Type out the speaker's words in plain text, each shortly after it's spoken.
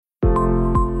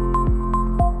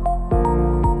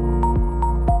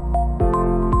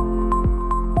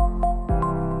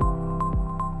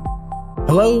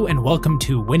Hello and welcome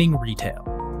to Winning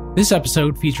Retail. This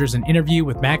episode features an interview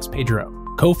with Max Pedro,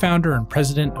 co-founder and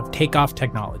president of Takeoff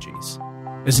Technologies.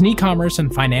 As an e-commerce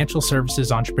and financial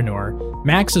services entrepreneur,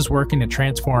 Max is working to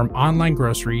transform online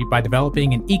grocery by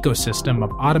developing an ecosystem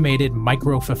of automated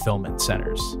micro-fulfillment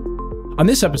centers. On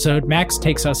this episode, Max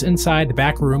takes us inside the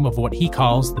back room of what he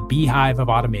calls the beehive of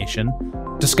automation,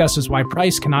 discusses why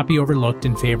price cannot be overlooked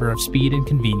in favor of speed and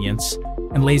convenience,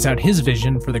 and lays out his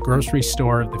vision for the grocery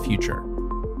store of the future.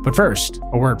 But first,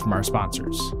 a word from our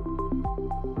sponsors.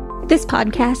 This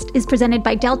podcast is presented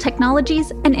by Dell Technologies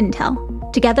and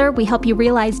Intel. Together, we help you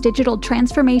realize digital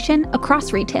transformation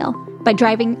across retail by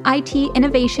driving IT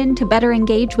innovation to better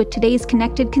engage with today's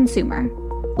connected consumer.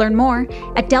 Learn more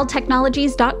at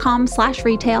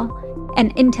delltechnologies.com/retail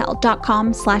and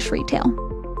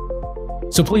intel.com/retail.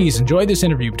 So please enjoy this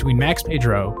interview between Max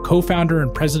Pedro, co-founder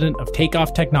and president of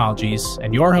Takeoff Technologies,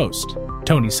 and your host,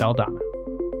 Tony Saldana.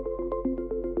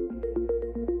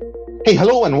 Hey,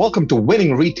 hello, and welcome to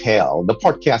Winning Retail, the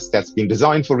podcast that's been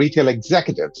designed for retail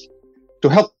executives to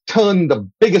help turn the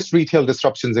biggest retail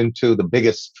disruptions into the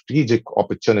biggest strategic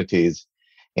opportunities.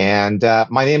 And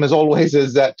my name, as always,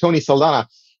 is Tony Saldana.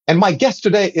 And my guest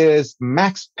today is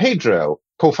Max Pedro,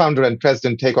 co-founder and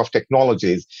president, Takeoff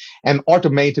Technologies, an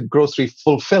automated grocery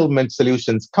fulfillment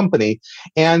solutions company.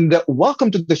 And welcome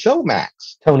to the show,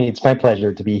 Max. Tony, it's my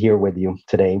pleasure to be here with you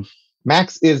today.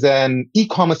 Max is an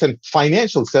e-commerce and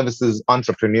financial services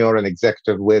entrepreneur and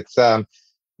executive with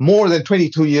more than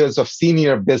 22 years of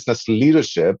senior business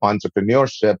leadership,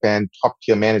 entrepreneurship, and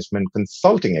top-tier management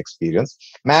consulting experience.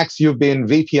 Max, you've been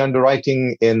VP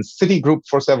underwriting in Citigroup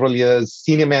for several years,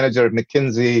 senior manager at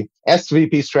McKinsey,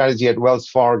 SVP strategy at Wells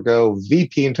Fargo,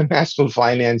 VP international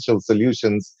financial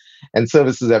solutions and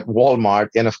services at Walmart,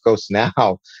 and of course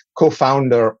now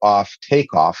co-founder of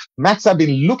Takeoff. Max, I've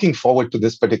been looking forward to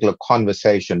this particular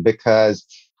conversation because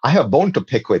I have a bone to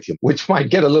pick with you, which might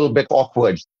get a little bit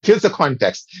awkward. Here's the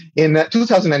context. In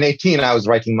 2018, I was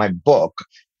writing my book,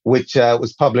 which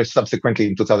was published subsequently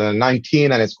in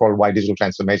 2019, and it's called Why Digital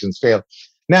Transformations Fail.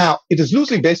 Now, it is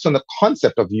loosely based on the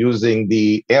concept of using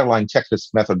the airline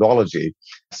checklist methodology,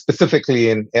 specifically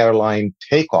in airplane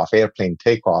takeoff,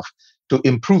 to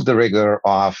improve the rigor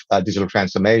of digital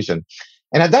transformation.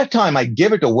 And at that time, I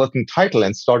gave it a working title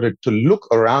and started to look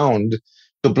around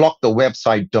to block the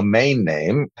website domain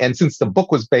name. And since the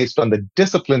book was based on the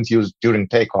disciplines used during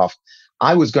takeoff,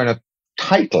 I was going to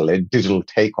title it Digital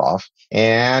Takeoff.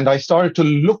 And I started to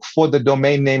look for the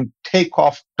domain name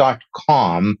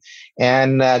takeoff.com.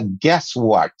 And guess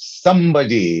what?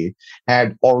 Somebody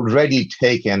had already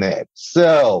taken it.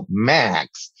 So,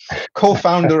 Max,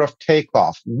 co-founder of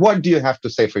Takeoff, what do you have to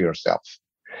say for yourself?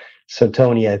 So,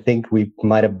 Tony, I think we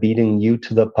might have beaten you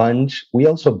to the punch. We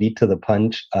also beat to the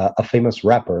punch a famous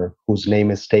rapper whose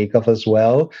name is Takeoff as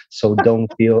well. So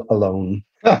don't feel alone.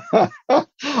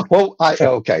 Well,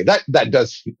 okay, that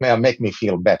does make me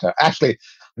feel better. Actually,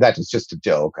 that is just a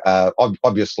joke.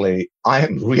 Obviously, I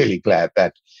am really glad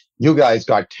that you guys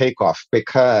got Takeoff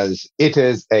because it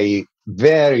is a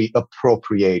very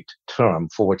appropriate term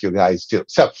for what you guys do.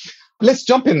 So let's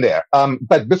jump in there.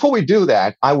 But before we do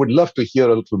that, I would love to hear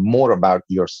a little more about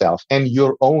yourself and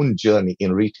your own journey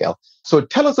in retail. So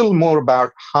tell us a little more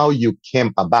about how you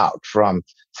came about from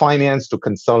finance to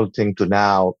consulting to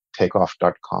now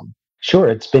takeoff.com. Sure,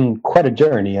 it's been quite a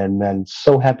journey, and I'm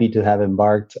so happy to have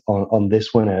embarked on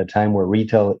this one at a time where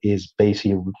retail is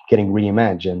basically getting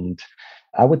reimagined.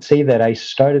 I would say that I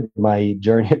started my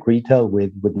journey at retail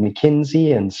with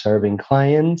McKinsey and serving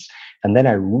clients. And then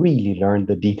I really learned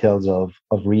the details of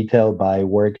retail by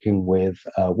working with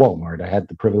Walmart. I had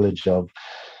the privilege of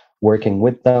working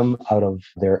with them out of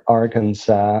their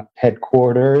Arkansas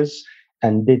headquarters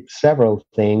and did several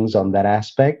things on that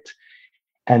aspect.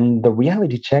 And the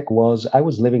reality check was I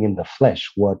was living in the flesh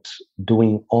what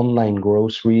doing online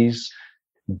groceries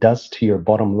does to your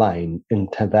bottom line,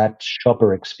 into that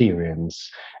shopper experience.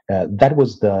 That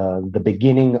was the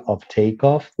beginning of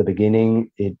Takeoff. The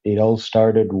beginning, it all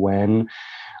started when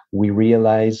we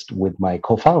realized with my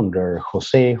co-founder,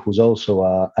 Jose, who's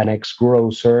also an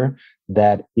ex-grocer,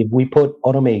 that if we put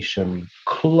automation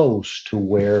close to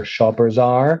where shoppers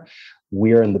are,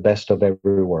 we're in the best of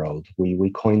every world.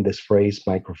 We coined this phrase,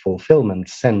 micro-fulfillment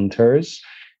centers.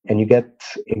 And you get,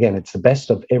 again, it's the best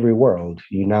of every world.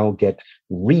 You now get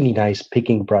really nice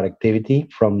picking productivity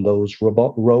from those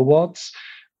robots,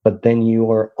 but then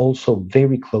you are also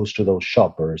very close to those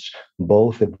shoppers,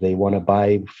 both if they want to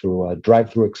buy through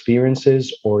drive-through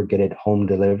experiences or get it home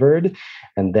delivered.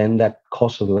 And then that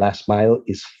cost of the last mile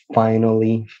is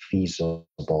finally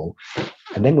feasible.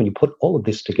 And then when you put all of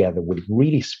this together with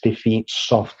really spiffy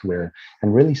software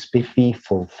and really spiffy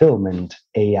fulfillment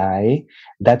AI,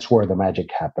 that's where the magic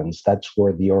happens. That's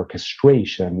where the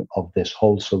orchestration of this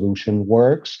whole solution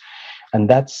works. And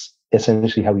that's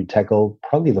essentially how we tackle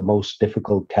probably the most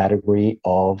difficult category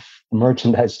of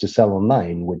merchandise to sell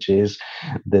online, which is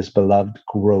this beloved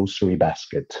grocery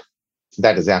basket.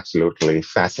 That is absolutely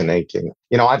fascinating.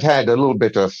 I've had a little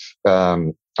bit of,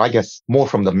 I guess, more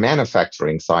from the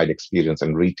manufacturing side experience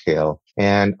in retail.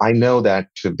 And I know that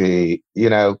to be,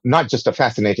 not just a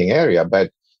fascinating area,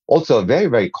 but also a very,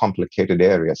 very complicated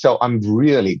area. So I'm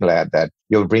really glad that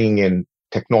you're bringing in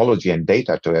technology and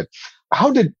data to it.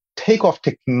 How did Takeoff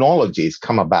Technologies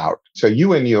come about? So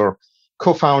you and your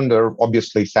co-founder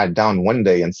obviously sat down one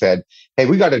day and said, hey,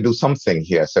 we got to do something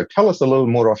here. So tell us a little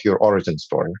more of your origin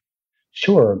story.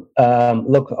 Sure.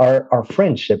 Look, our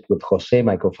friendship with Jose,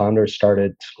 my co-founder,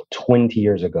 started 20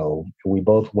 years ago. We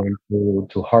both went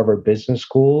to Harvard Business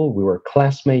School. We were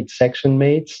classmates, section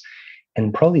mates,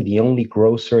 and probably the only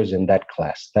grocers in that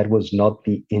class. That was not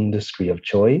the industry of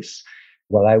choice.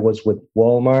 While I was with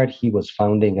Walmart, he was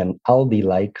founding an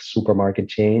Aldi-like supermarket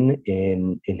chain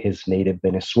in his native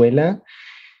Venezuela.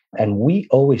 And we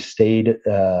always stayed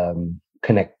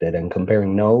connected and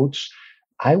comparing notes.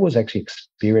 I was actually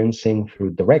experiencing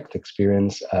through direct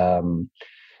experience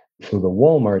through the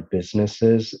Walmart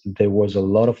businesses, there was a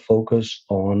lot of focus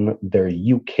on their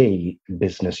UK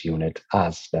business unit,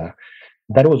 Asda.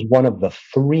 That was one of the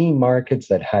 3 markets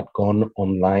that had gone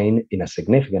online in a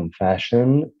significant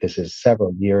fashion. This is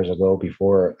several years ago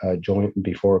before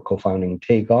co-founding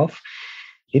Takeoff.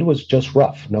 It was just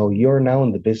rough. No, you're now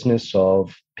in the business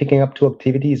of picking up 2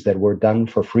 activities that were done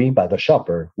for free by the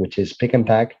shopper, which is pick and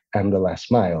pack and the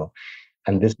last mile.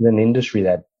 And this is an industry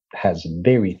that has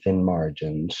very thin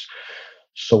margins.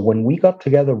 So when we got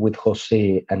together with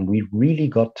Jose and we really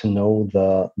got to know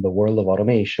the world of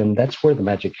automation, that's where the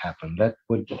magic happened.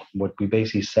 What we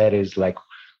basically said is like,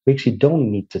 we actually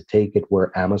don't need to take it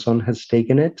where Amazon has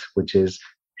taken it, which is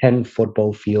 10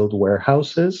 football field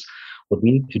warehouses. What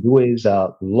we need to do is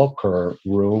a locker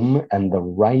room, and the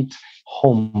right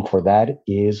home for that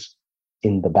is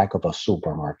in the back of a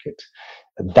supermarket.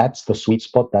 That's the sweet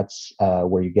spot. That's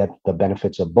where you get the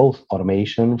benefits of both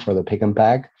automation for the pick and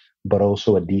pack, but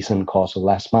also a decent cost of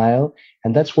last mile.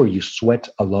 And that's where you sweat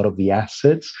a lot of the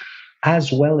assets,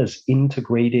 as well as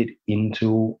integrate it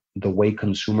into the way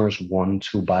consumers want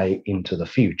to buy into the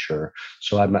future.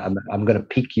 So I'm going to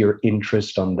pique your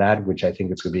interest on that, which I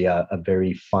think is going to be a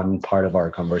very fun part of our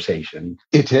conversation.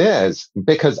 It is,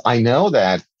 because I know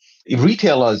that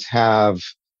retailers have,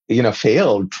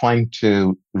 failed trying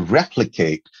to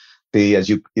replicate the, as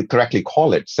you correctly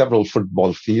call it, several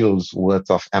football fields worth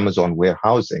of Amazon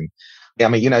warehousing. I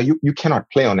mean, you cannot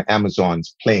play on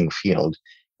Amazon's playing field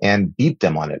and beat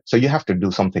them on it. So you have to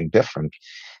do something different.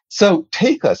 So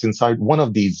take us inside one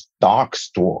of these dark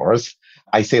stores.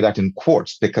 I say that in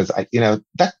quotes because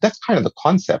that's kind of the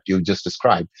concept you just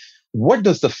described. What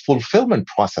does the fulfillment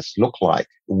process look like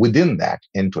within that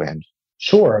end to end?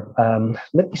 Sure.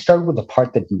 Let me start with the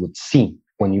part that you would see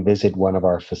when you visit one of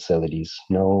our facilities.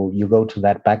 You go to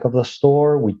that back of the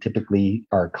store. We typically,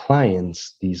 our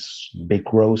clients, these big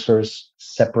grocers,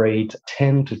 separate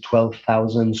 10 to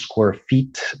 12,000 square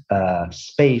feet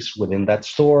space within that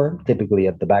store, typically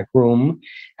at the back room.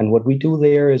 And what we do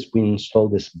there is we install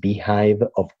this beehive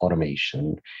of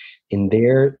automation. In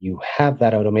there, you have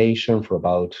that automation for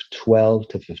about 12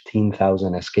 to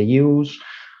 15,000 SKUs.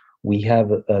 We have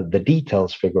the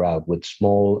details figured out with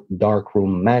small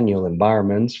darkroom manual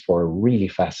environments for really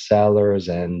fast sellers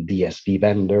and DSD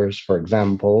vendors, for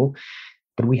example.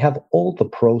 But we have all the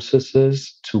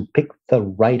processes to pick the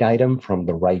right item from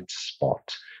the right spot.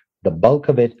 The bulk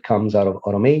of it comes out of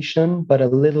automation, but a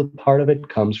little part of it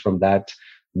comes from that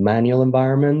manual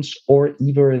environments or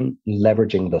even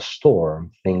leveraging the store,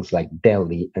 things like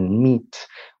deli and meat.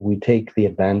 We take the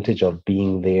advantage of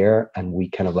being there and we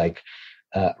kind of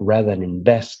rather than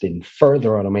invest in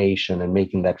further automation and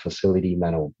making that facility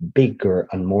bigger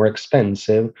and more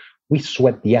expensive, we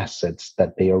sweat the assets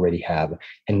that they already have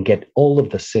and get all of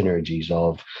the synergies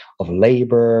of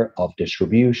labor, of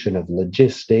distribution, of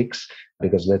logistics,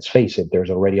 because let's face it, there's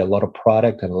already a lot of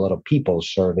product and a lot of people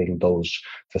serving those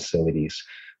facilities.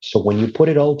 So when you put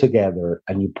it all together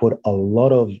and you put a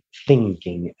lot of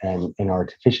thinking and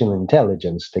artificial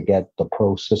intelligence to get the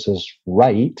processes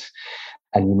right,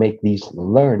 and you make these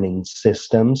learning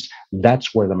systems,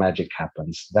 that's where the magic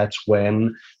happens. That's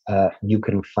when you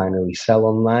can finally sell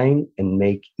online and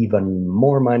make even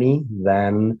more money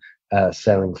than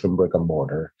selling from brick and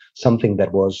mortar, something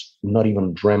that was not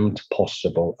even dreamt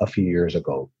possible a few years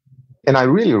ago. And I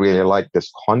really, really like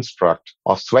this construct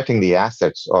of sweating the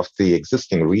assets of the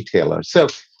existing retailers. So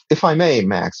if I may,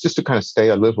 Max, just to kind of stay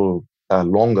a little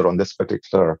longer on this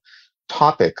particular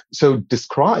topic. So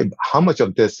describe how much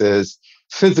of this is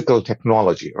physical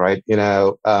technology, right?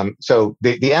 So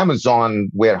the Amazon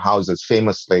warehouses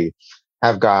famously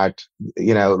have got,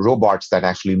 robots that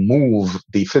actually move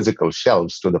the physical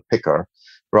shelves to the picker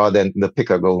rather than the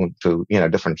picker going to,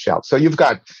 different shelves. So you've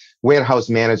got warehouse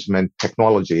management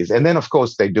technologies. And then, of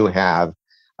course, they do have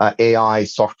AI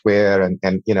software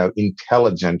and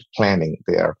intelligent planning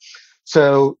there.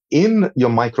 So in your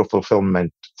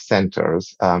micro-fulfillment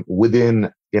centers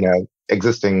within,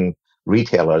 existing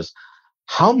retailers,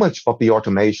 how much of the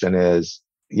automation is,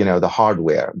 the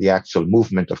hardware, the actual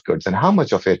movement of goods, and how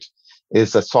much of it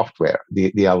is the software,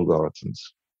 the algorithms?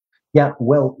 Yeah,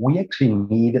 well, we actually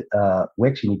need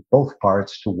both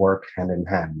parts to work hand in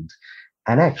hand.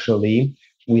 And actually,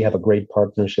 we have a great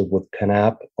partnership with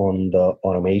Canap on the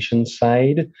automation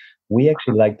side. We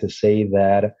actually like to say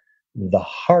that the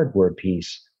hardware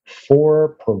piece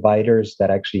for providers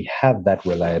that actually have that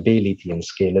reliability and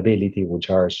scalability, which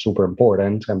are super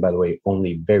important, and by the way,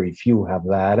 only very few have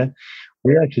that,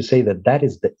 we actually say that that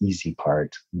is the easy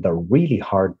part. The really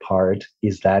hard part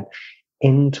is that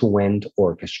end-to-end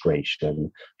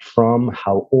orchestration, from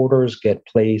how orders get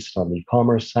placed on the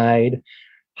e-commerce side.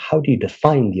 How do you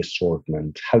define the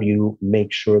assortment? How do you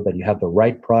make sure that you have the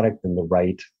right product in the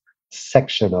right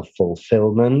section of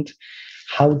fulfillment?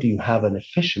 How do you have an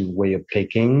efficient way of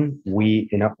picking?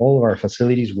 In all of our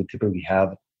facilities, we typically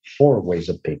have 4 ways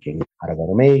of picking: out of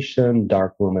automation,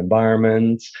 darkroom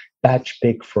environments, batch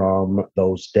pick from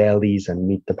those delis and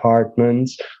meat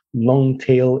departments, long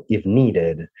tail if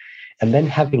needed. And then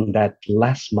having that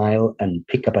last mile and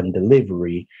pickup and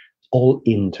delivery all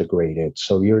integrated.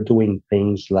 So you're doing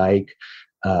things like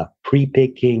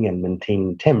pre-picking and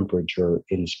maintaining temperature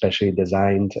in specially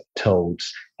designed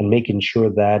totes, and making sure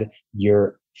that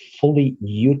you're fully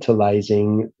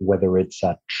utilizing, whether it's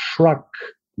a truck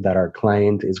that our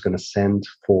client is going to send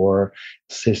for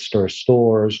sister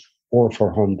stores or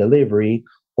for home delivery,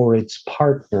 or its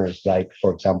partners like,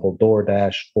 for example,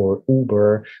 DoorDash or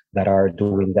Uber that are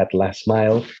doing that last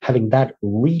mile, having that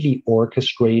really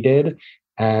orchestrated,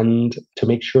 and to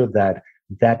make sure that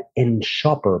that end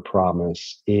shopper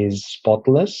promise is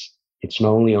spotless. It's not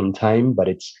only on time, but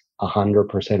it's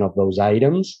 100% of those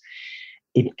items.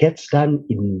 It gets done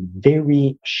in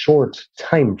very short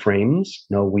time frames.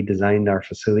 We designed our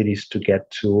facilities to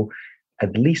get to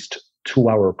at least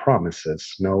 2-hour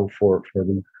promises, for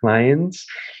the clients,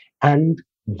 and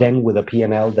then with a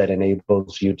P&L that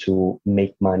enables you to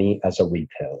make money as a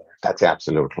retailer. That's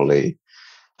absolutely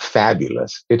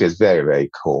fabulous. It is very, very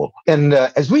cool. And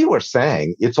as we were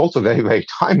saying, it's also very, very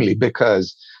timely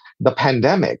because the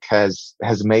pandemic has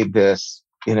made this,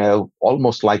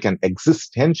 almost like an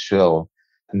existential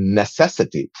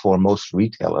necessity for most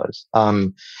retailers.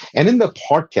 And in the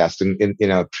podcast,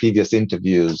 in previous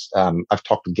interviews, I've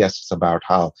talked to guests about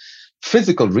how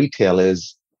physical retail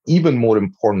is even more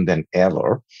important than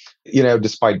ever,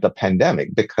 despite the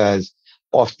pandemic, because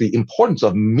of the importance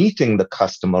of meeting the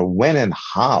customer when and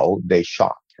how they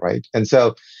shop, right? And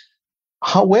so,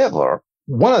 however,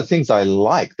 one of the things I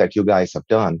like that you guys have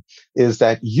done is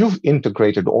that you've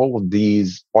integrated all of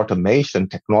these automation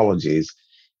technologies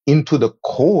into the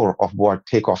core of what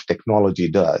Takeoff Technology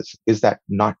does. Is that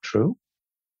not true?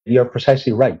 You're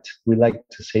precisely right. We like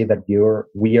to say that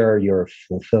we are your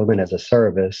fulfillment as a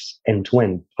service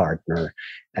end-to-end partner,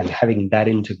 and having that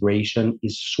integration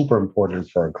is super important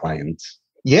for our clients.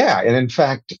 Yeah. And in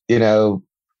fact,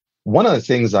 one of the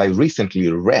things I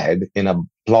recently read in a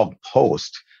blog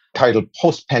post titled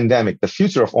Post-Pandemic, the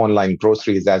future of online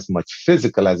grocery is as much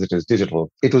physical as it is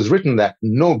digital. It was written that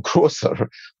no grocer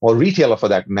or retailer for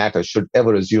that matter should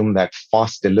ever assume that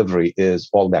fast delivery is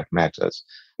all that matters.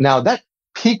 Now, that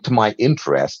piqued my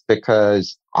interest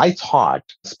because I thought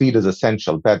speed is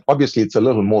essential, but obviously it's a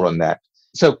little more on that.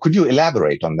 So could you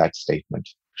elaborate on that statement?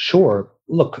 Sure.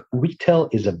 Look, retail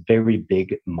is a very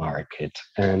big market.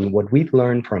 And what we've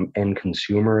learned from end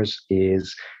consumers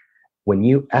is when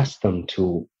you ask them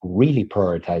to really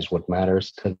prioritize what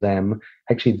matters to them,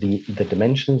 actually the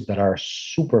dimensions that are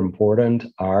super important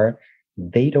are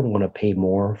they don't want to pay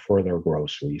more for their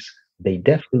groceries. They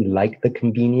definitely like the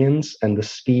convenience and the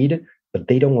speed, but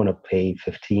they don't want to pay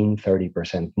 15,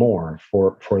 30% more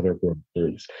for their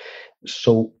groceries.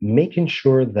 So making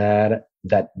sure that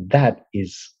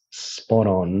is spot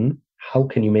on. How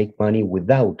can you make money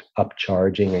without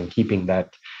upcharging and keeping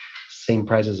that same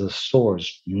prices as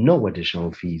stores? No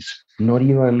additional fees, not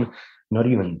even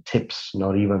tips,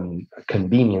 not even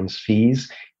convenience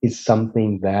fees, is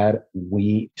something that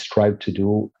we strive to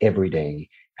do every day.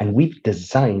 And we've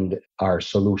designed our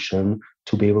solution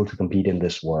to be able to compete in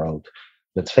this world.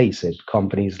 Let's face it,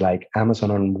 companies like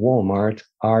Amazon and Walmart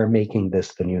are making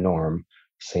this the new norm.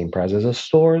 Same prices as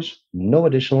stores, no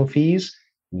additional fees.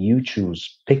 You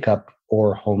choose pickup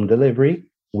or home delivery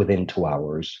within 2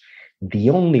 hours. The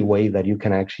only way that you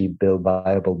can actually build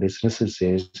viable businesses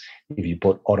is if you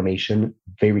put automation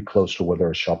very close to where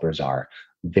their shoppers are.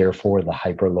 Therefore, the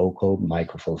hyper-local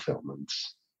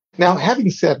micro-fulfillments. Now, having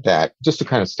said that, just to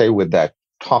kind of stay with that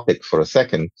topic for a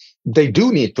second, they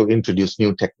do need to introduce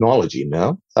new technology,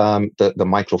 no? The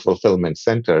micro-fulfillment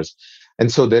centers.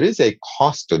 And so there is a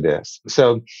cost to this.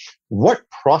 So what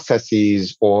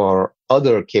processes or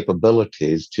other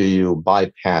capabilities do you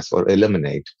bypass or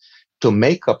eliminate to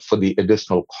make up for the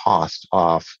additional cost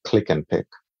of click and pick?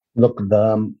 Look,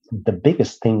 the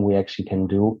biggest thing we actually can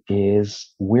do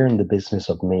is we're in the business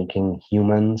of making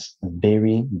humans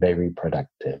very, very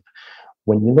productive.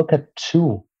 When you look at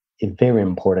two very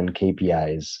important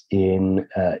KPIs in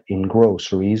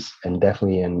groceries, and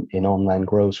definitely in online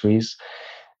groceries,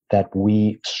 that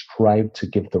we strive to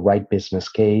give the right business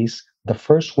case. The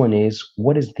first one is,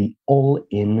 what is the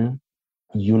all-in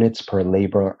units per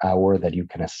labor hour that you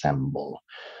can assemble?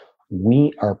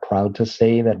 We are proud to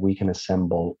say that we can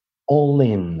assemble all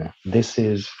in. This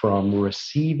is from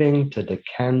receiving to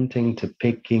decanting to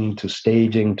picking to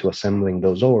staging to assembling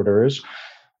those orders.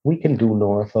 We can do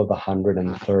north of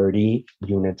 130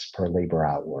 units per labor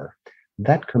hour.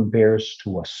 That compares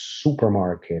to a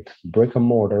supermarket, brick and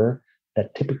mortar,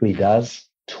 that typically does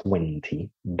 20.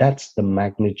 That's the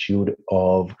magnitude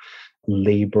of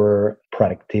labor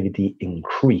productivity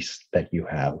increase that you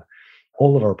have.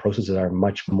 All of our processes are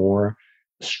much more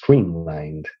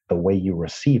streamlined. The way you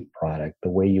receive product, the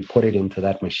way you put it into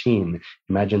that machine.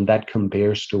 Imagine that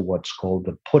compares to what's called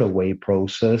the put away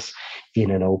process in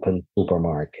an open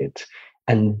supermarket.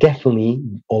 And definitely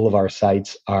all of our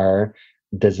sites are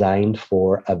designed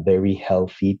for a very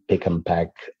healthy pick and pack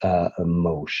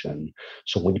motion.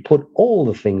 So when you put all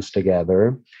the things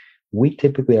together,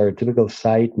 our typical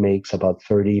site makes about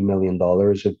 $30 million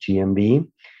of GMV.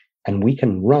 And we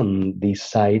can run these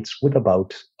sites with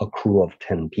about a crew of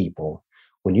 10 people.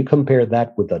 When you compare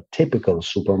that with a typical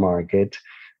supermarket,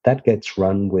 that gets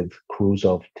run with crews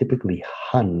of typically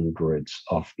hundreds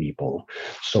of people.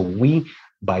 So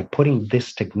by putting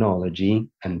this technology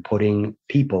and putting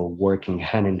people working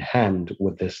hand in hand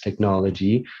with this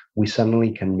technology, we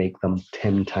suddenly can make them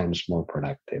 10 times more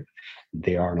productive.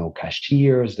 There are no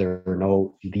cashiers, there are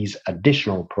no these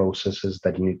additional processes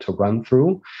that you need to run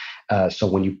through. So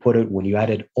when you add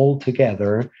it all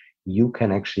together, you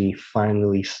can actually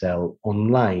finally sell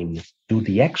online, do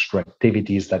the extra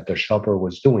activities that the shopper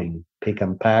was doing, pick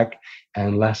and pack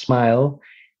and last mile,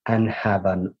 and have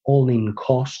an all-in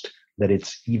cost that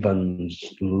it's even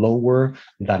lower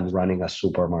than running a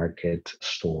supermarket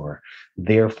store.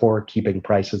 Therefore, keeping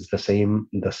prices the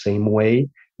same way,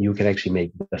 you can actually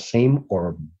make the same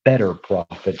or better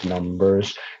profit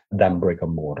numbers than brick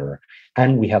and mortar.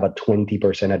 And we have a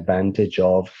 20% advantage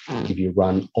of if you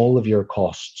run all of your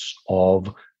costs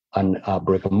of a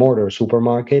brick and mortar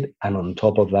supermarket, and on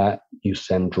top of that, you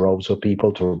send droves of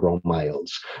people to roam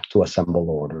miles to assemble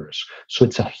orders. So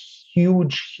it's a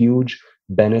huge, huge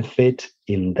benefit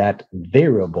in that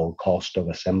variable cost of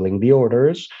assembling the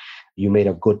orders. You made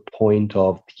a good point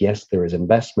of, yes, there is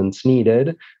investments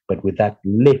needed, but with that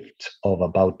lift of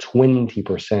about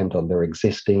 20% on their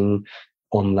existing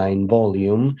online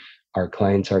volume, our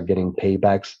clients are getting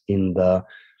paybacks in the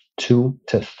 2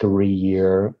 to 3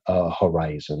 year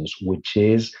horizons, which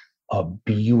is a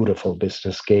beautiful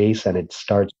business case, and it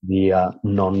starts the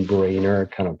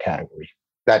non-brainer kind of category.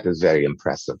 That is very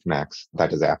impressive, Max.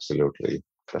 That is absolutely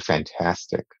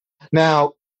fantastic.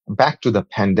 Now, back to the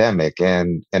pandemic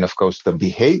and of course, the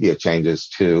behavior changes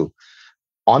to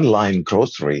online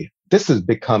grocery. This is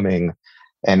becoming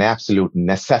an absolute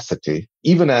necessity.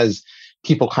 Even as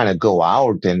people kind of go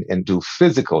out and do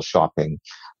physical shopping,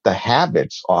 the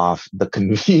habits of the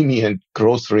convenient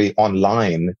grocery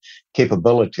online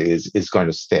capabilities is going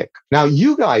to stick. Now,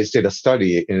 you guys did a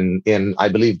study in I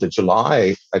believe, the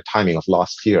July timing of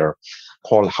last year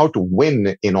called How to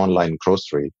Win in Online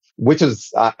Grocery, which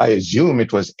is, I assume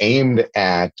it was aimed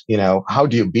at, how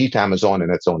do you beat Amazon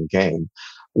in its own game?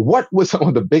 What were some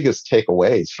of the biggest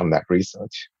takeaways from that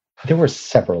research? There were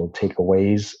several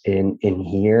takeaways in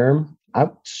here. I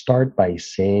would start by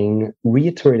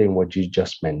reiterating what you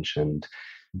just mentioned.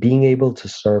 Being able to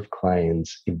serve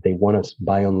clients, if they want to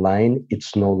buy online,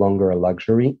 it's no longer a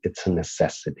luxury, it's a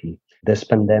necessity. This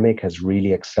pandemic has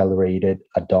really accelerated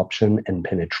adoption and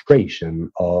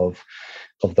penetration of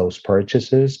those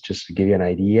purchases. Just to give you an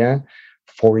idea,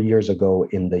 4 years ago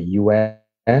in the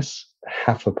US,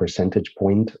 half a percentage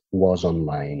point was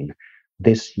online.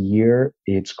 This year,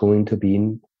 it's going to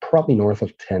be probably north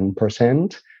of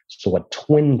 10%. So a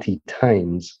 20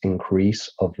 times increase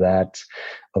of that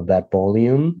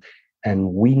volume.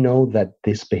 And we know that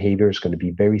this behavior is going to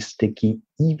be very sticky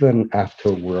even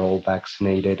after we're all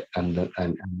vaccinated and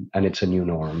it's a new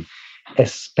norm,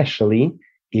 especially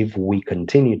if we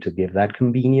continue to give that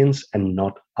convenience and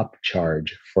not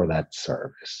upcharge for that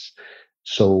service.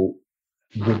 So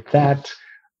with that,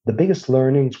 the biggest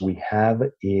learnings we have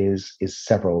is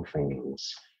several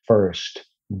things. First,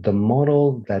 the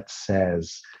model that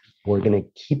says we're going to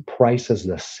keep prices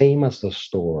the same as the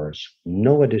stores,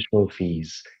 no additional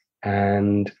fees,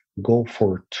 and go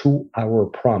for 2-hour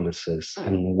promises.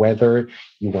 And whether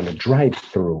you want to drive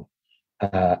through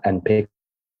and pick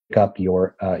up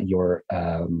your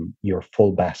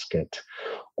full basket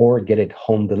or get it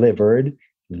home delivered,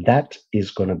 that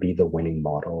is going to be the winning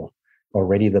model.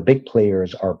 Already the big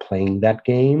players are playing that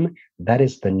game. That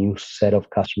is the new set of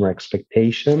customer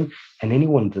expectation. And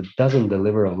anyone that doesn't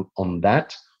deliver on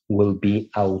that will be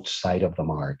outside of the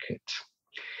market.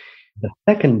 The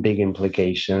second big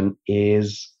implication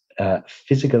is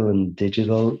physical and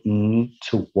digital need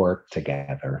to work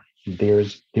together.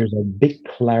 There's a big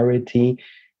clarity.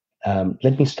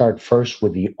 Let me start first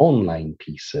with the online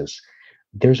pieces.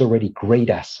 There's already great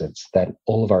assets that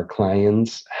all of our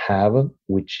clients have,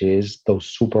 which is those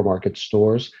supermarket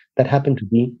stores that happen to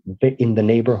be in the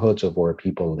neighborhoods of where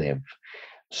people live.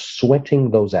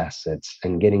 Sweating those assets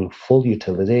and getting full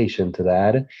utilization to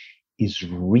that is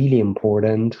really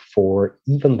important for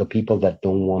even the people that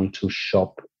don't want to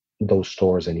shop those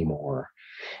stores anymore.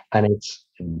 And it's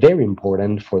very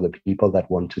important for the people that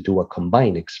want to do a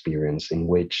combined experience in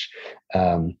which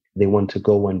they want to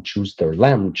go and choose their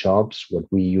lamb chops, what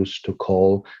we used to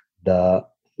call the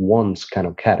wants kind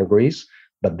of categories,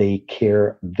 but they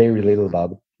care very little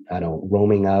about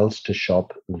roaming aisles to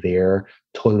shop their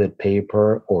toilet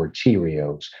paper or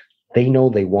Cheerios. They know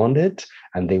they want it,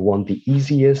 and they want the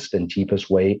easiest and cheapest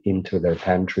way into their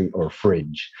pantry or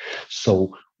fridge.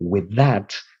 So with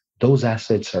that, those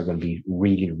assets are going to be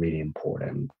really, really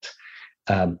important.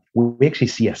 We actually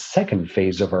see a second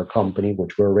phase of our company,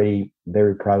 which we're already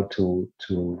very proud to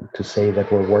say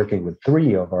that we're working with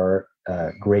 3 of our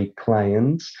great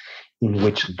clients, in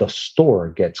which the store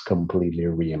gets completely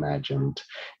reimagined.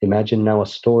 Imagine now a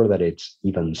store that it's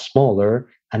even smaller,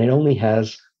 and it only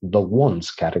has the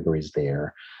wants categories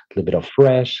there. A little bit of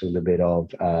fresh, a little bit of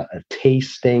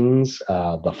tastings,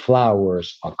 the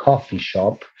flowers, a coffee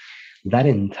shop. That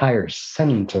entire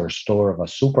center store of a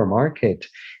supermarket,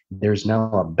 there's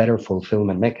now a better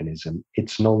fulfillment mechanism.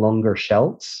 It's no longer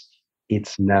shelves.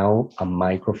 It's now a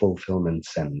micro-fulfillment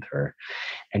center.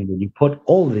 And when you put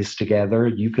all this together,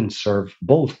 you can serve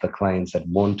both the clients that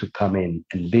want to come in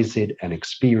and visit and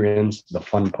experience the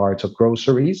fun parts of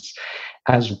groceries,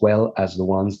 as well as the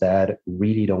ones that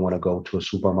really don't want to go to a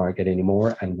supermarket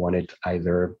anymore and want it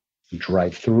either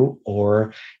drive-through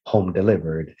or home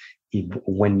delivered.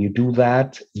 When you do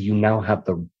that, you now have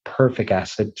the perfect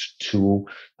asset to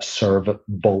serve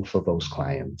both of those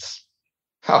clients.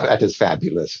 Oh, that is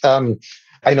fabulous.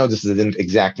 I know this isn't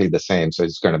exactly the same, so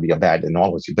it's going to be a bad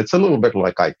analogy, but it's a little bit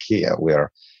like IKEA,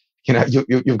 where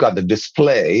you've got the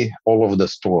display all over the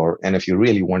store, and if you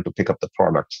really want to pick up the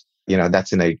product,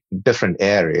 that's in a different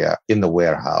area in the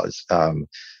warehouse.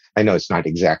 I know it's not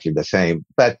exactly the same,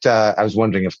 but I was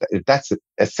wondering if that's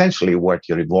essentially what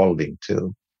you're evolving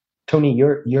to. Tony,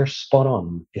 you're spot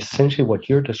on. Essentially what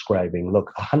you're describing,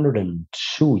 look,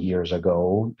 102 years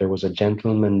ago, there was a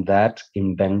gentleman that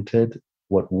invented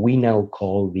what we now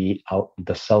call the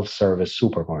self-service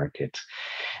supermarket.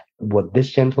 What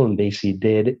this gentleman basically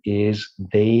did is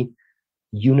they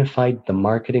unified the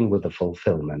marketing with the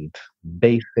fulfillment.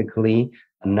 Basically,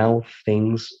 now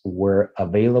things were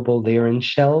available there in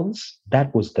shelves.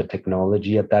 That was the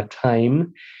technology at that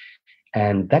time.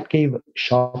 And that gave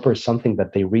shoppers something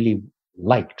that they really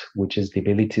liked, which is the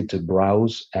ability to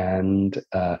browse and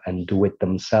do it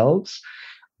themselves.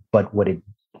 But what it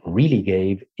really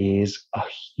gave is a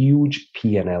huge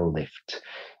P&L lift.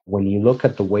 When you look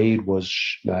at the way it was,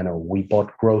 we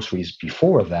bought groceries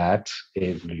before that,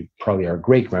 probably our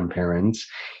great-grandparents,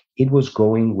 it was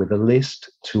going with a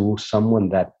list to someone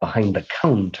that behind the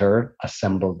counter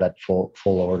assembled that full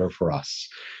order for us.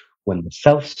 When the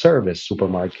self-service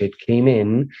supermarket came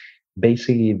in,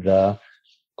 basically the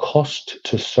cost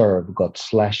to serve got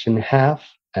slashed in half,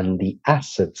 and the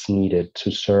assets needed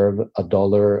to serve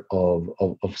 $1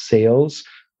 of sales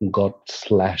got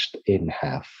slashed in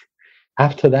half.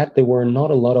 After that, there were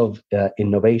not a lot of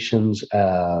innovations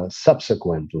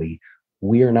subsequently.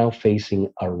 We are now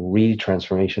facing a really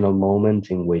transformational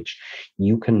moment in which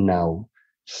you can now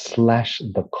slash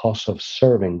the cost of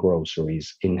serving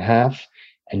groceries in half,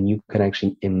 and you can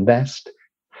actually invest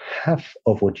half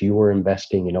of what you were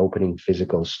investing in opening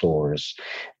physical stores.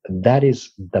 That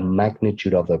is the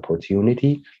magnitude of the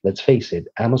opportunity. Let's face it,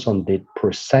 Amazon did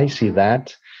precisely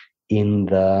that in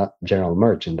the general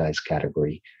merchandise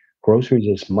category.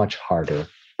 Groceries is much harder,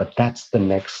 but that's the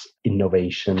next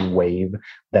innovation wave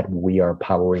that we are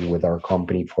powering with our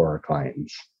company for our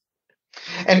clients.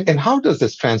 And how does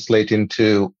this translate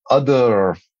into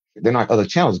other, they're not other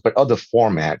channels, but other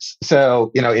formats?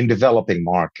 So, in developing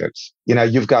markets,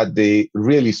 you've got the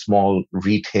really small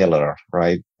retailer,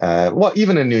 right? Well,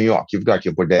 even in New York, you've got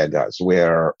your bodegas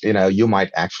where, you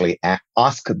might actually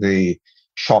ask the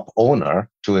shop owner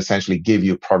to essentially give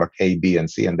you product A, B, and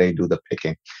C, and they do the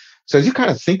picking. So as you kind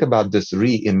of think about this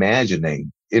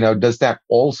reimagining, does that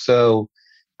also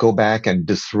go back and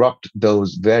disrupt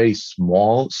those very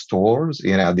small stores,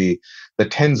 the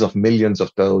tens of millions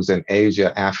of those in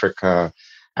Asia, Africa,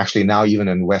 actually now even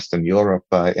in Western Europe,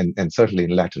 and certainly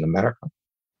in Latin America?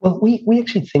 Well, we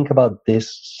actually think about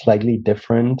this slightly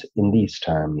different in these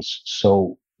terms.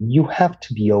 So you have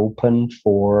to be open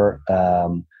for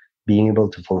being able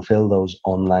to fulfill those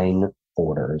online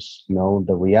orders.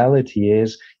 The reality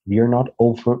is, if you're not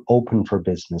open for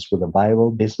business with a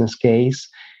viable business case,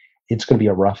 it's going to be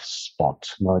a rough spot.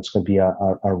 It's going to be a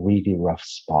really rough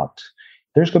spot.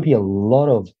 There's going to be a lot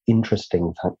of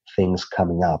interesting things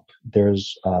coming up.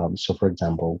 There's, so for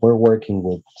example, we're working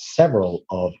with several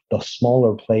of the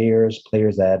smaller players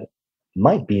that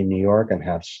might be in New York and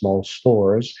have small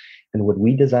stores. And what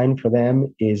we designed for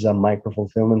them is a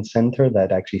micro-fulfillment center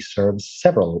that actually serves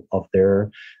several of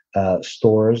their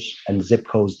stores and zip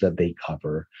codes that they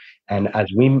cover. And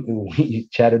as we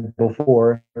chatted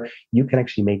before, you can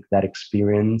actually make that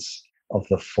experience of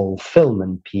the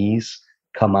fulfillment piece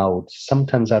come out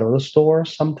sometimes out of the store,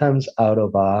 sometimes out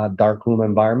of a darkroom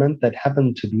environment that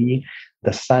happened to be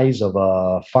the size of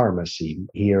a pharmacy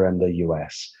here in the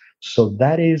US. So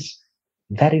that is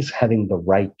having the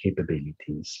right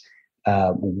capabilities.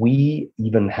 We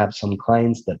even have some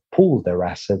clients that pool their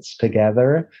assets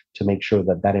together to make sure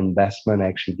that investment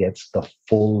actually gets the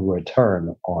full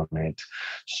return on it.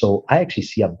 So I actually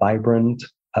see a vibrant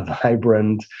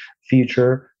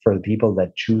future for the people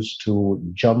that choose to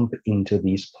jump into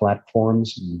these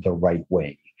platforms the right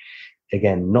way.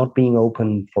 Again, not being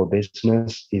open for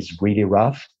business is really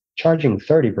rough. Charging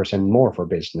 30% more for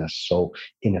business, so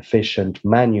inefficient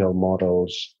manual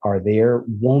models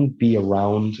won't be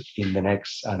around in the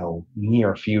next,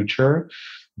 near future.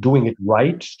 Doing it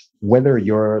right, whether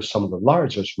you're some of the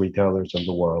largest retailers in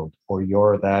the world or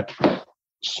you're that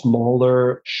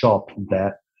smaller shop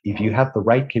that if you have the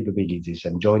right capabilities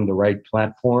and join the right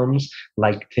platforms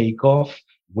like Takeoff,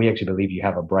 we actually believe you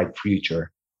have a bright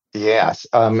future. Yes.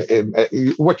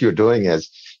 What you're doing is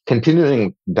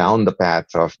continuing down the path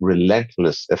of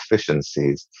relentless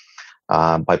efficiencies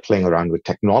by playing around with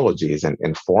technologies and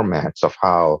formats of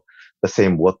how the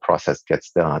same work process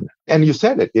gets done. And you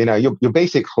said it, you're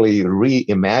basically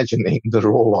reimagining the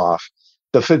role of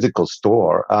the physical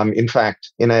store. In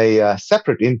fact, in a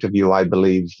separate interview, I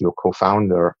believe your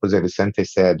co-founder, Jose Vicente,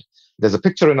 said, there's a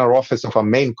picture in our office of our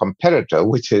main competitor,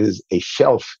 which is a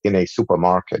shelf in a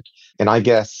supermarket. And I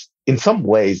guess in some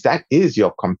ways that is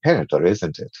your competitor,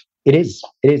 isn't it? It is.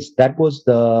 That was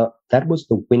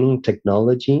the winning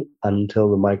technology until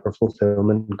the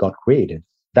micro-fulfillment got created.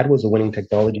 That was the winning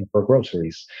technology for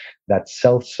groceries. That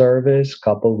self-service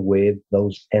coupled with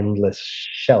those endless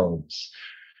shelves.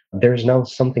 There's now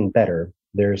something better.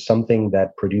 There's something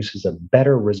that produces a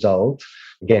better result.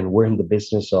 Again, we're in the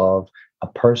business of a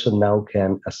person now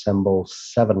can assemble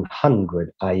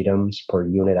 700 items per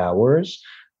unit hours.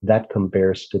 That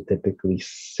compares to typically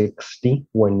 60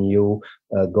 when you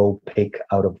go pick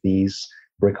out of these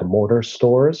brick and mortar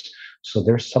stores. So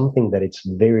there's something that it's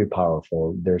very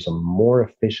powerful. There's a more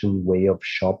efficient way of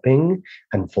shopping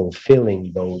and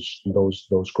fulfilling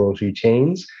those grocery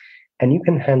chains. And you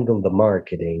can handle the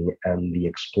marketing and the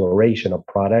exploration of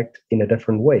product in a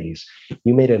different ways.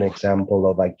 You made an example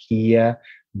of IKEA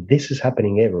This is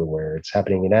happening everywhere. It's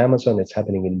happening in Amazon. It's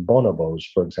happening in Bonobos,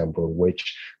 for example,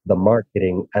 which the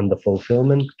marketing and the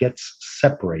fulfillment gets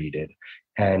separated.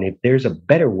 And if there's a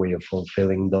better way of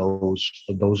fulfilling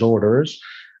those orders,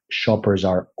 shoppers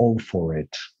are all for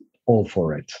it. All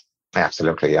for it.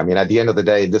 Absolutely. I mean, at the end of the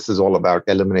day, this is all about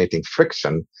eliminating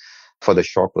friction for the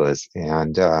shoppers.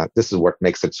 And this is what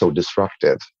makes it so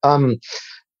disruptive.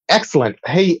 Excellent.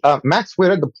 Hey, Max,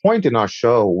 we're at the point in our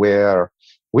show where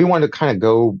we want to kind of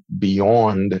go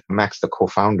beyond Max, the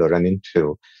co-founder, and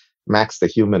into Max, the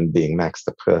human being, Max,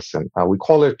 the person. We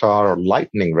call it our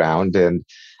lightning round, and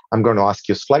I'm going to ask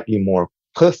you slightly more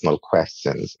personal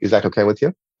questions. Is that okay with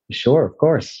you? Sure, of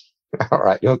course. All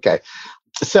right. Okay.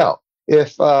 So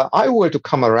if I were to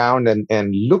come around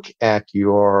and look at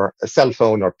your cell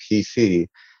phone or PC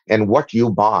and what you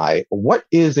buy, what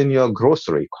is in your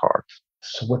grocery cart?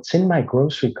 So what's in my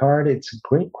grocery cart? It's a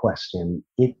great question.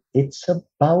 It's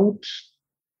about,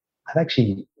 I've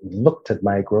actually looked at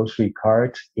my grocery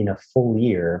cart in a full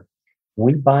year.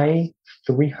 We buy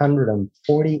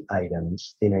 340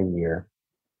 items in a year,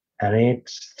 and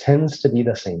it tends to be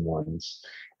the same ones.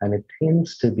 And it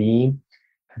tends to be,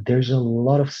 there's a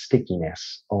lot of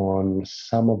stickiness on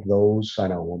some of those. I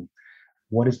know,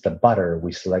 what is the butter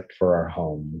we select for our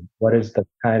home? What is the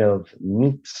kind of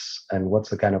meats and what's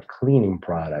the kind of cleaning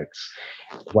products?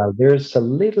 While there's a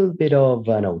little bit of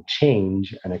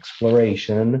change and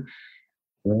exploration,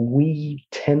 we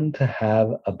tend to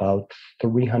have about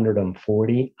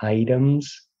 340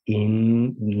 items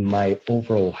in my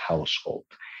overall household.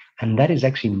 And that is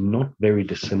actually not very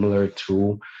dissimilar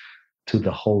to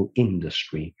the whole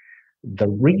industry. The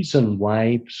reason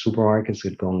why supermarkets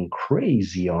have gone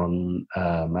crazy on,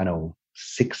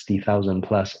 60,000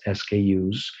 plus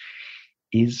SKUs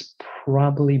is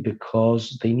probably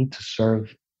because they need to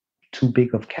serve too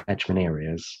big of catchment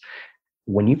areas.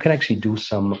 When you can actually do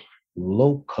some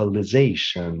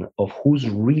localization of who's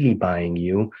really buying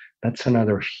you, that's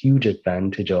another huge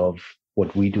advantage of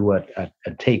what we do at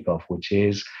Takeoff, which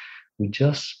is we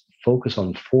just focus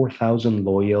on 4,000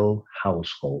 loyal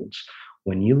households.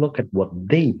 When you look at what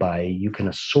they buy, you can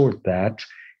assort that,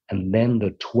 and then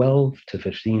the 12 to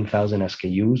 15,000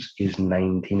 SKUs is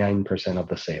 99% of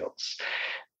the sales.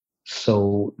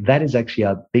 So that is actually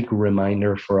a big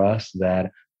reminder for us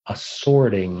that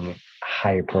assorting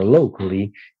hyper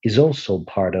locally is also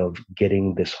part of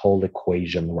getting this whole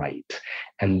equation right.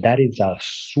 And that is a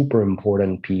super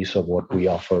important piece of what we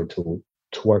offer to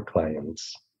our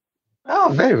clients.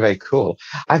 Oh, very, very cool.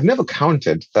 I've never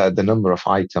counted the number of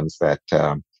items that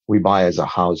we buy as a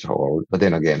household. But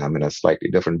then again, I'm in a slightly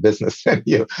different business than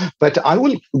you. But I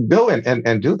will go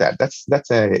and do that. That's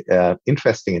a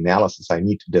interesting analysis I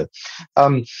need to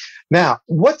do. Now,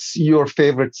 what's your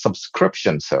favorite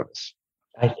subscription service?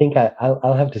 I think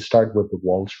I'll have to start with the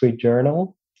Wall Street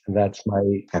Journal. That's my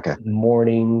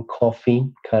morning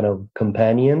coffee kind of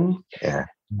companion. Yeah.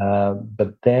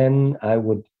 But then I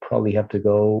would probably have to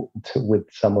go with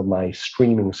some of my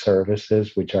streaming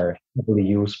services, which are heavily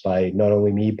used by not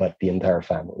only me, but the entire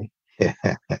family.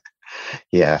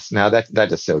 Yes. Now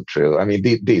that is so true. I mean,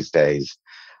 these days,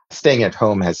 staying at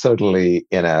home has certainly,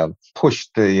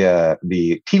 pushed the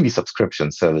TV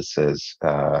subscription services,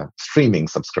 streaming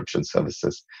subscription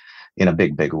services in a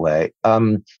big, big way.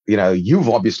 You've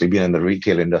obviously been in the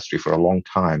retail industry for a long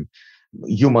time.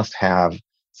 You must have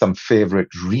some favorite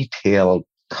retail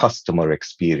customer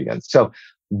experience. So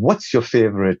what's your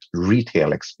favorite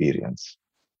retail experience?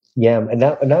 Yeah, and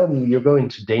now you're going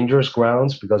to dangerous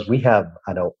grounds because we have,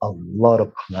 a lot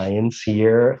of clients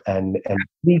here, and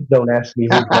please don't ask me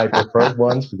who's my preferred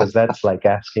ones, because that's like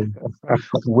asking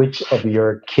which of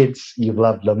your kids you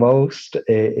love the most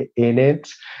in it.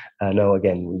 I know,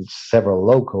 again, several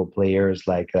local players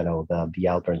like, the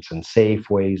Albertsons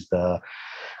Safeways, the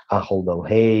Ahold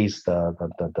Delhaize,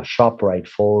 the ShopRite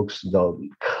folks,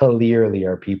 clearly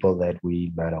are people that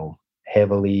we,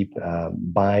 heavily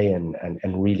buy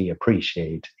and really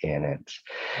appreciate in it.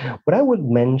 What I would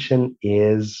mention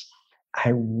is I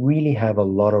really have a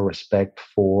lot of respect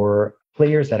for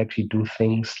players that actually do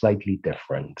things slightly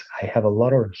different. I have a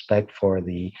lot of respect for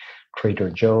the Trader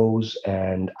Joe's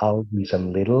and Aldi's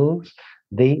and Lidl's.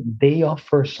 They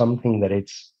offer something that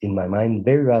it's, in my mind,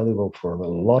 very valuable for a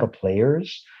lot of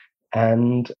players,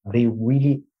 and they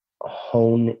really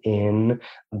hone in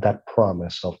that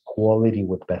promise of quality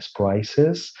with best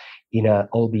prices in a,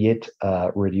 albeit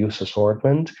reduced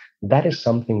assortment. That is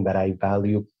something that I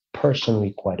value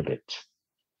personally quite a bit.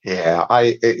 Yeah,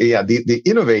 the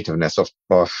innovativeness of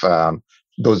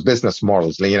those business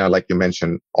models, like you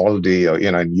mentioned, Aldi, or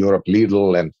in Europe,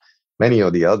 Lidl, and many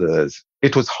of the others.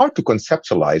 it was hard to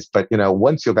conceptualize, but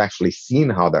once you've actually seen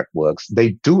how that works,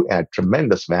 they do add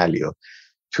tremendous value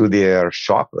to their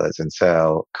shoppers. And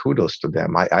so kudos to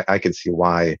them. I can see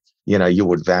why, you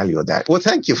would value that. Well,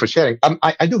 thank you for sharing.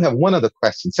 I do have one other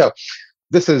question. So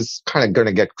this is kind of going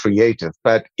to get creative,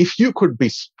 but if you could be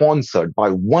sponsored by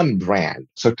one brand,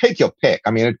 so take your pick.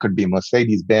 I mean, it could be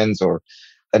Mercedes-Benz or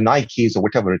a Nike's or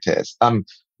whatever it is.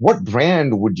 What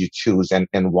brand would you choose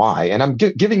and why? And I'm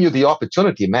giving you the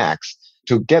opportunity, Max,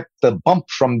 to get the bump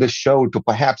from this show to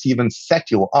perhaps even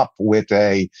set you up with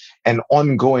an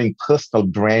ongoing personal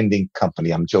branding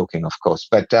company. I'm joking, of course.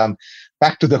 But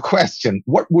back to the question,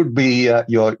 what would be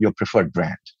your preferred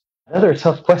brand? Another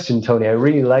tough question, Tony. I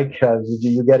really like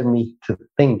you getting me to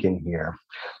think in here.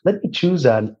 Let me choose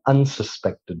an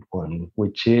unsuspected one,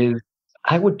 which is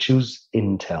I would choose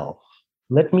Intel.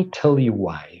 Let me tell you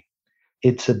why.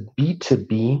 It's a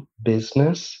B2B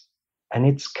business, and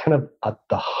it's kind of at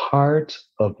the heart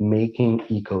of making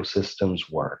ecosystems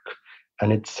work.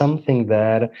 And it's something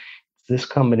that this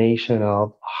combination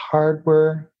of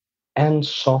hardware and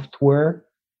software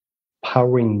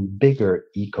powering bigger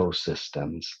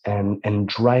ecosystems and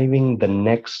driving the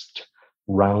next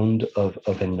round of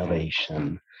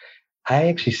innovation. I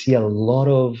actually see a lot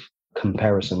of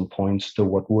comparison points to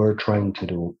what we're trying to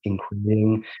do in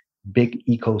creating big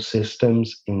ecosystems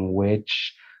in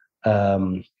which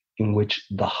the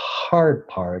hard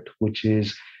part, which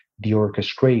is the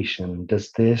orchestration,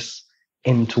 does this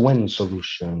end-to-end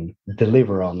solution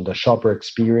deliver on the shopper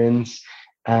experience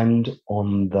and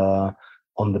on the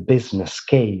business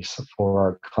case for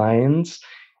our clients?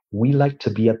 We like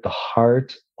to be at the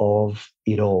heart of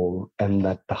it all and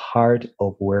at the heart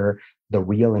of where the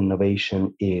real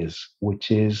innovation is, which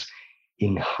is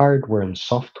in hardware and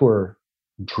software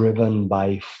driven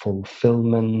by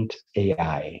fulfillment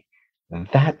AI. And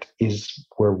that is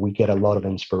where we get a lot of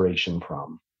inspiration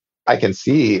from. I can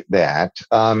see that.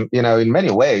 In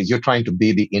many ways, you're trying to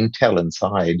be the Intel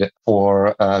Inside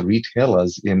for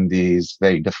retailers in these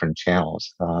very different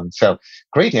channels. So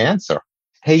great answer.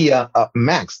 Hey,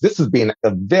 Max, this has been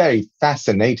a very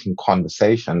fascinating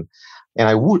conversation. And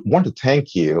I would want to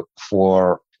thank you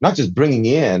for not just bringing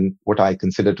in what I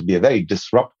consider to be a very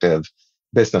disruptive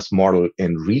business model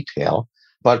in retail,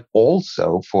 but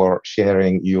also for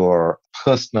sharing your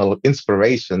personal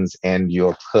inspirations and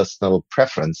your personal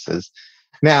preferences.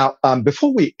 Now,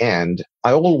 before we end,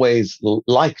 I always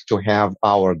like to have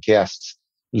our guests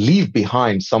leave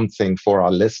behind something for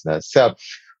our listeners. So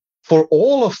for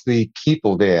all of the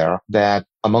people there that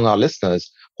among our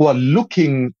listeners who are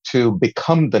looking to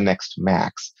become the next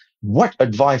Max, what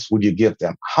advice would you give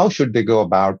them? How should they go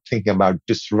about thinking about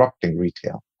disrupting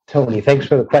retail? Tony, thanks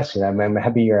for the question. I'm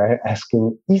happy you're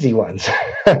asking easy ones.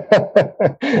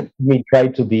 Let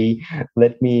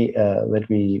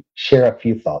me share a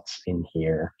few thoughts in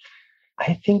here.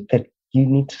 I think that you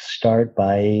need to start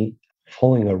by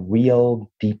following a real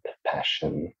deep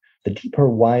passion. The deeper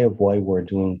why of why we're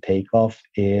doing Takeoff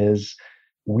is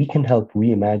we can help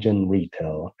reimagine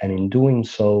retail. And in doing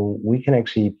so, we can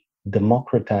actually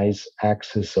democratize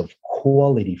access of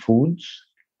quality foods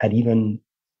at even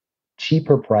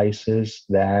cheaper prices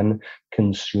than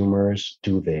consumers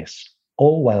do this,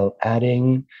 all while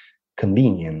adding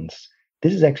convenience.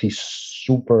 This is actually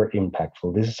super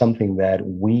impactful. This is something that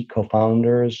we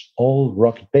co-founders, all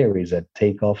rocket berries at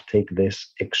Takeoff, take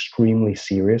this extremely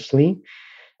seriously.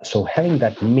 So having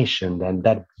that mission and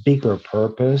that bigger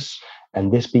purpose,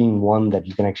 and this being one that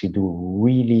you can actually do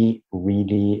really,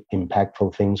 really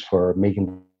impactful things for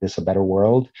making this a better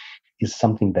world, is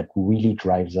something that really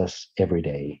drives us every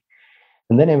day.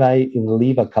 And then if I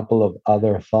leave a couple of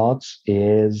other thoughts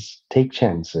is take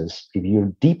chances. If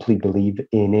you deeply believe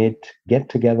in it, get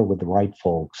together with the right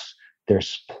folks.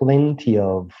 There's plenty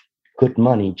of good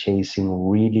money chasing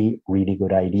really, really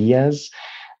good ideas.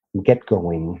 Get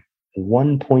going.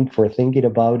 1 point for thinking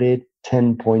about it,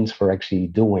 10 points for actually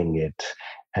doing it.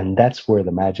 And that's where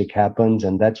the magic happens.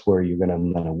 And that's where you're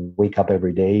going to wake up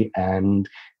every day and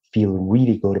feel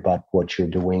really good about what you're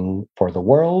doing for the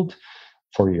world,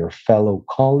 for your fellow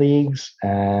colleagues,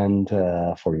 and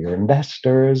for your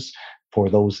investors, for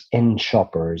those end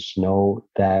shoppers,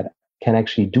 that can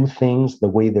actually do things the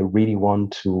way they really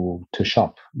want to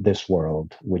shop this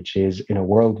world, which is in a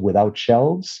world without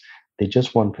shelves. They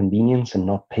just want convenience and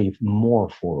not pay more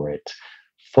for it.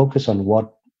 Focus on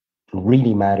what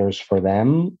really matters for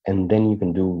them, and then you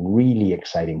can do really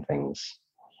exciting things.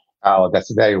 Oh,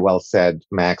 that's very well said,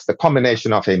 Max. The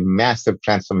combination of a massive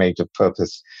transformative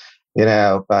purpose,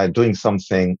 doing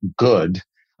something good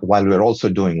while we're also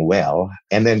doing well,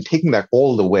 and then taking that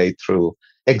all the way through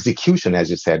execution, as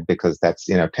you said, because that's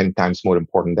 10 times more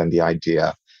important than the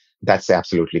idea. That's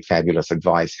absolutely fabulous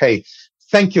advice. Hey,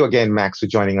 thank you again, Max, for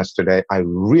joining us today. I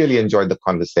really enjoyed the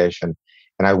conversation,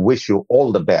 and I wish you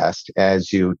all the best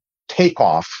as you take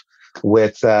off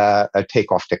with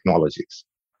Takeoff Technologies.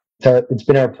 It's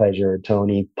been our pleasure,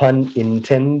 Tony. Pun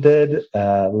intended.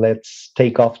 Let's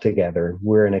take off together.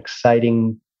 We're an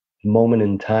exciting moment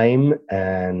in time,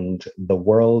 and the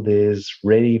world is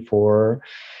ready for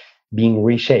being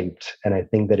reshaped. And I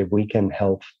think that if we can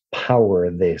help power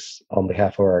this on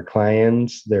behalf of our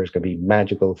clients, there's going to be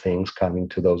magical things coming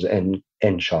to those end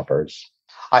shoppers.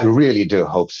 I really do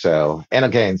hope so. And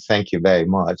again, thank you very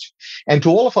much. And to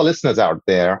all of our listeners out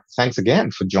there, thanks again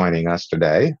for joining us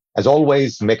today. As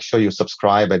always, make sure you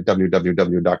subscribe at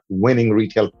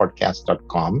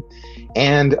www.winningretailpodcast.com.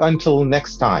 And until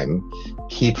next time,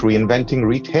 keep reinventing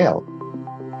retail.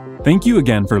 Thank you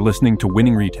again for listening to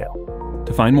Winning Retail.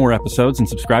 To find more episodes and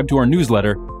subscribe to our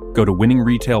newsletter, go to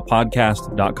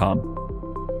winningretailpodcast.com.